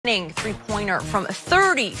Three-pointer from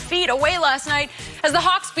 30 feet away last night as the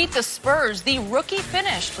Hawks beat the Spurs. The rookie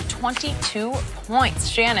finished with 22 points.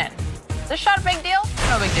 Shannon, is this shot a big deal?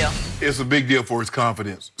 No big deal. It's a big deal for his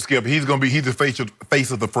confidence. Skip, he's the face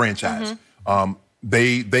of the franchise.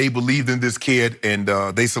 They believed in this kid, and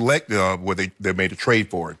they selected they made a trade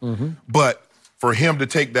for it. But for him to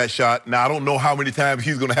take that shot, now I don't know how many times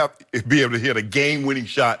he's going to have to be able to hit a game-winning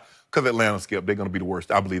shot. Because Atlanta, Skip, they're going to be the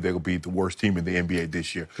worst. I believe they're going to be the worst team in the NBA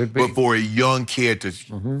this year. But for a young kid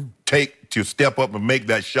to step up and make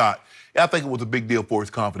that shot, I think it was a big deal for his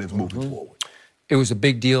confidence moving forward. It was a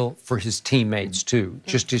big deal for his teammates, too,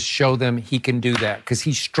 just to show them he can do that. Because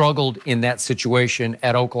he struggled in that situation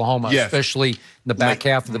at Oklahoma, especially in the back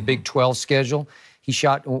half of the Big 12 schedule. He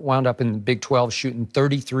wound up in the Big 12 shooting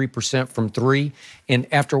 33% from three. And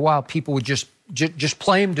after a while, people would just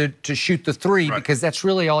play him to shoot the three because that's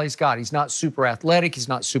really all he's got. He's not super athletic. He's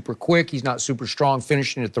not super quick. He's not super strong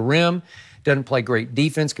finishing at the rim. Doesn't play great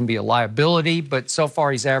defense, can be a liability. But so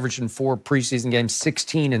far, he's averaged in 4 preseason games,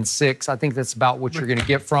 16 and 6. I think that's about what you're going to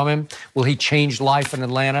get from him. Will he change life in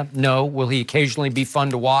Atlanta? No. Will he occasionally be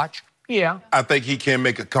fun to watch? Yeah. I think he can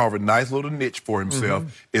carve a nice little niche for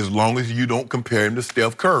himself as long as you don't compare him to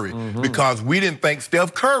Steph Curry. Because we didn't think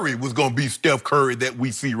Steph Curry was going to be Steph Curry that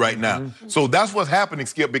we see right now. So that's what's happening,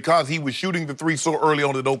 Skip, because he was shooting the three so early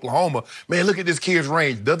on at Oklahoma. Man, look at this kid's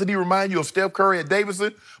range. Doesn't he remind you of Steph Curry at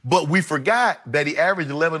Davidson? But we forgot that he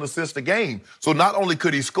averaged 11 assists a game. So not only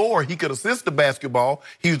could he score, he could assist the basketball.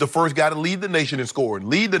 He was the first guy to lead the nation in scoring,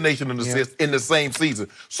 lead the nation in assists in the same season.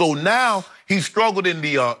 So now he struggled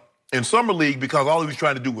in summer league because all he was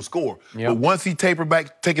trying to do was score. But once he tapered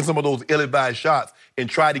back, taking some of those ill-advised shots and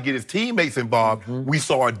tried to get his teammates involved, we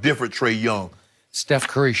saw a different Trae Young. Steph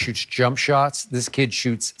Curry shoots jump shots. This kid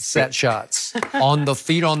shoots set shots on the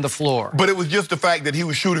feet on the floor. But it was just the fact that he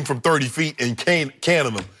was shooting from 30 feet and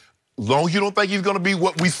canning them. As long as you don't think he's going to be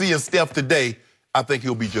what we see in Steph today, I think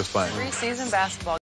he'll be just fine. Preseason basketball.